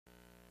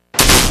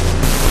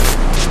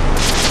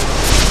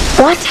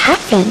What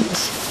happened?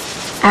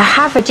 Our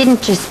hover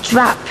didn't just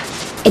drop.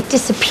 It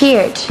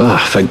disappeared.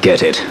 Ah,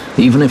 forget it.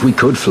 Even if we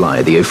could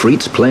fly, the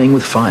Ifrit's playing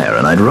with fire,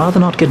 and I'd rather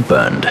not get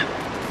burned.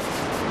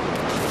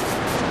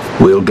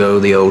 We'll go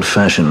the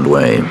old-fashioned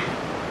way.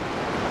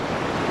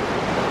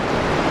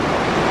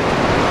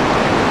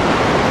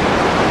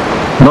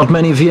 Not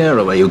many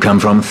Viera where you come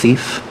from,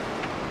 thief?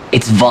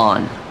 It's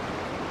Vaughn.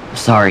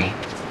 Sorry.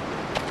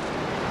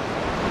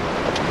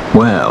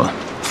 Well,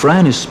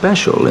 Fran is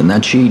special in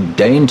that she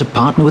deigned to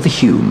partner with a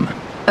Hume.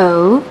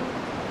 Oh?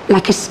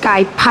 Like a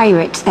sky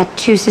pirate that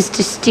chooses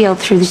to steal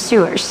through the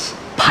sewers.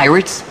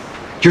 Pirates?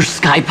 You're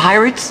sky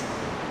pirates?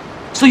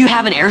 So you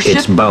have an airship?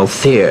 It's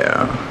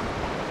Balthier.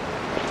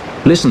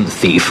 Listen,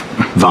 thief,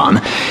 Vaughn,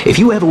 if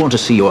you ever want to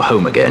see your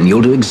home again,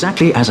 you'll do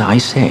exactly as I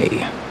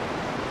say.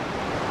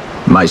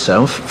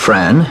 Myself,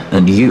 Fran,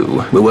 and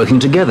you, we're working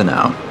together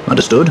now.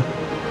 Understood?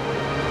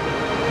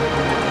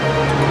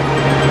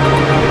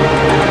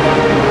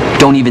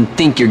 Don't even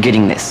think you're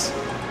getting this.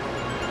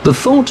 The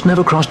thought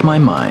never crossed my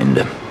mind.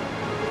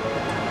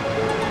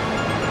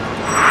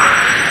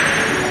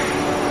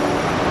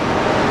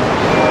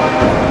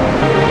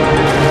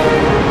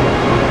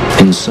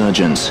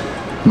 Insurgents.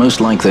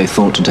 Most like they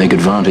thought to take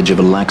advantage of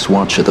a lax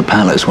watch at the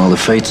palace while the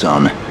fate's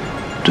on,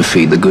 to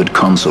feed the good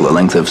consul a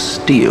length of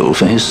steel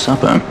for his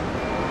supper.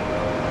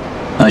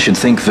 I should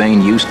think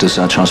Vane used to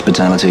such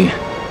hospitality.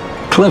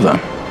 Clever.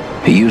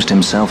 He used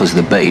himself as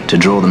the bait to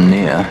draw them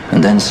near,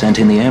 and then sent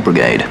in the air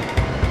brigade.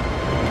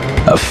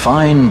 A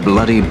fine,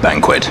 bloody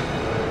banquet.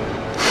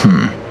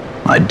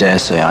 I dare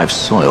say I've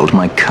soiled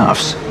my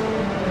cuffs.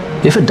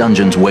 If a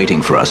dungeon's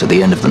waiting for us at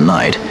the end of the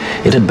night,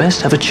 it had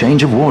best have a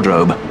change of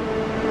wardrobe.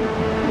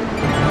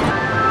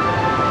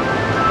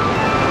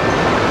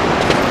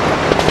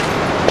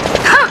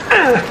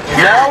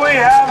 Now we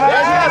have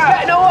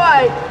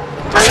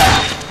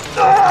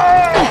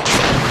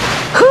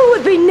Who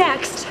would be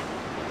next?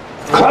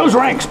 Close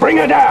ranks, bring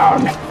her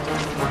down!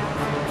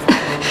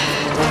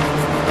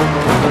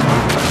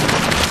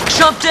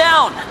 Jump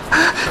down!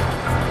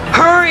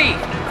 Hurry!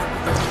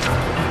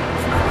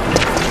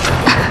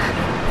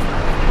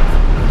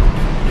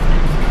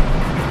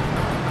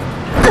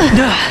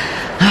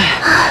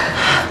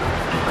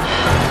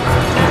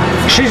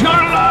 She's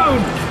not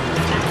alone!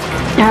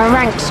 Our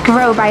ranks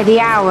grow by the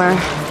hour.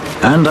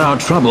 And our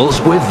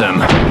troubles with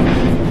them.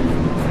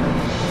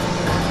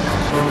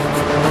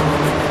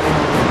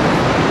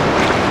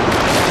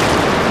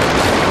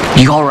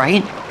 You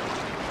alright?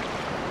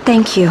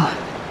 Thank you.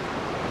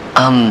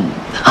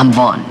 I'm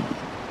Vaughn.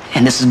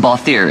 And this is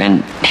Balthier,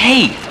 and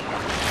hey!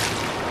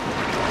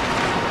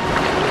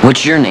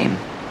 What's your name?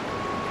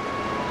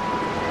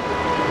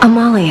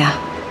 Amalia.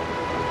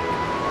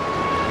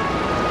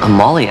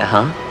 Amalia,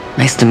 huh?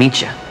 Nice to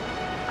meet you.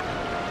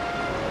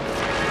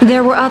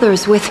 There were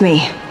others with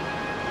me.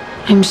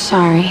 I'm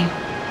sorry.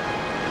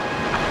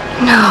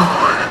 No.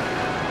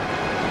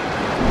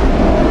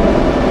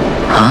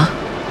 Huh?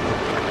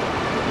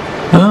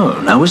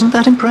 Oh, now isn't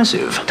that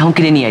impressive? Don't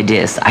get any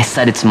ideas. I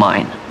said it's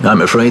mine.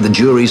 I'm afraid the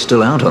jury's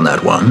still out on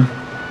that one.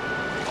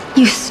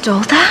 You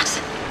stole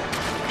that?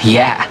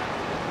 Yeah.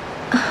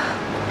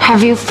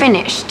 Have you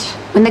finished?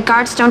 When the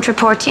guards don't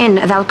report in,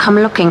 they'll come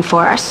looking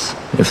for us.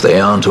 If they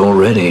aren't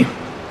already.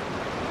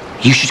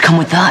 You should come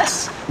with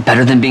us.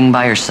 Better than being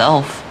by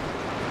yourself.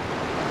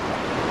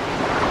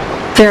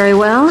 Very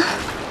well.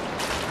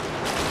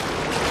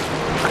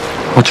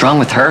 What's wrong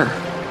with her?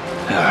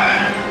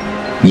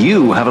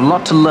 You have a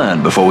lot to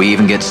learn before we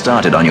even get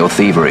started on your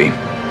thievery.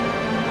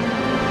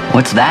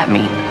 What's that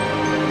mean?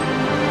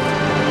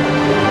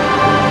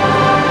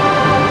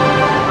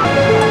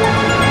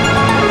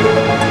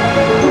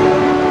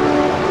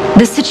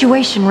 The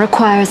situation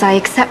requires I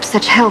accept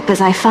such help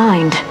as I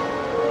find,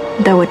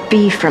 though it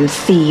be from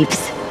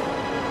thieves.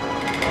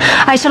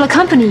 I shall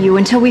accompany you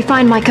until we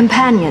find my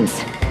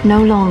companions,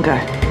 no longer.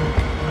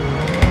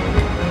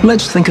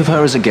 Let's think of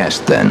her as a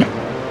guest, then.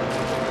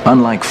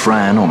 Unlike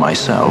Fran or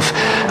myself,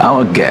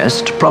 our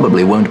guest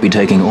probably won't be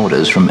taking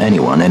orders from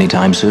anyone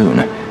anytime soon,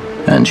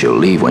 and she'll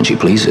leave when she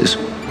pleases.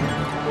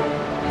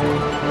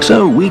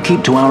 So we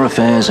keep to our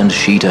affairs and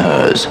she to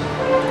hers.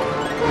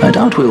 I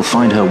doubt we'll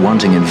find her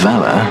wanting in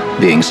valor,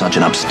 being such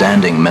an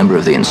upstanding member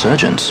of the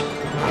insurgents.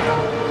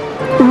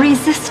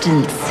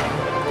 Resistance.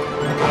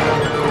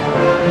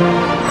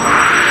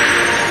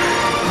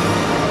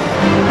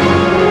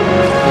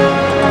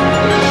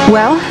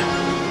 Well,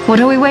 what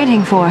are we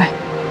waiting for?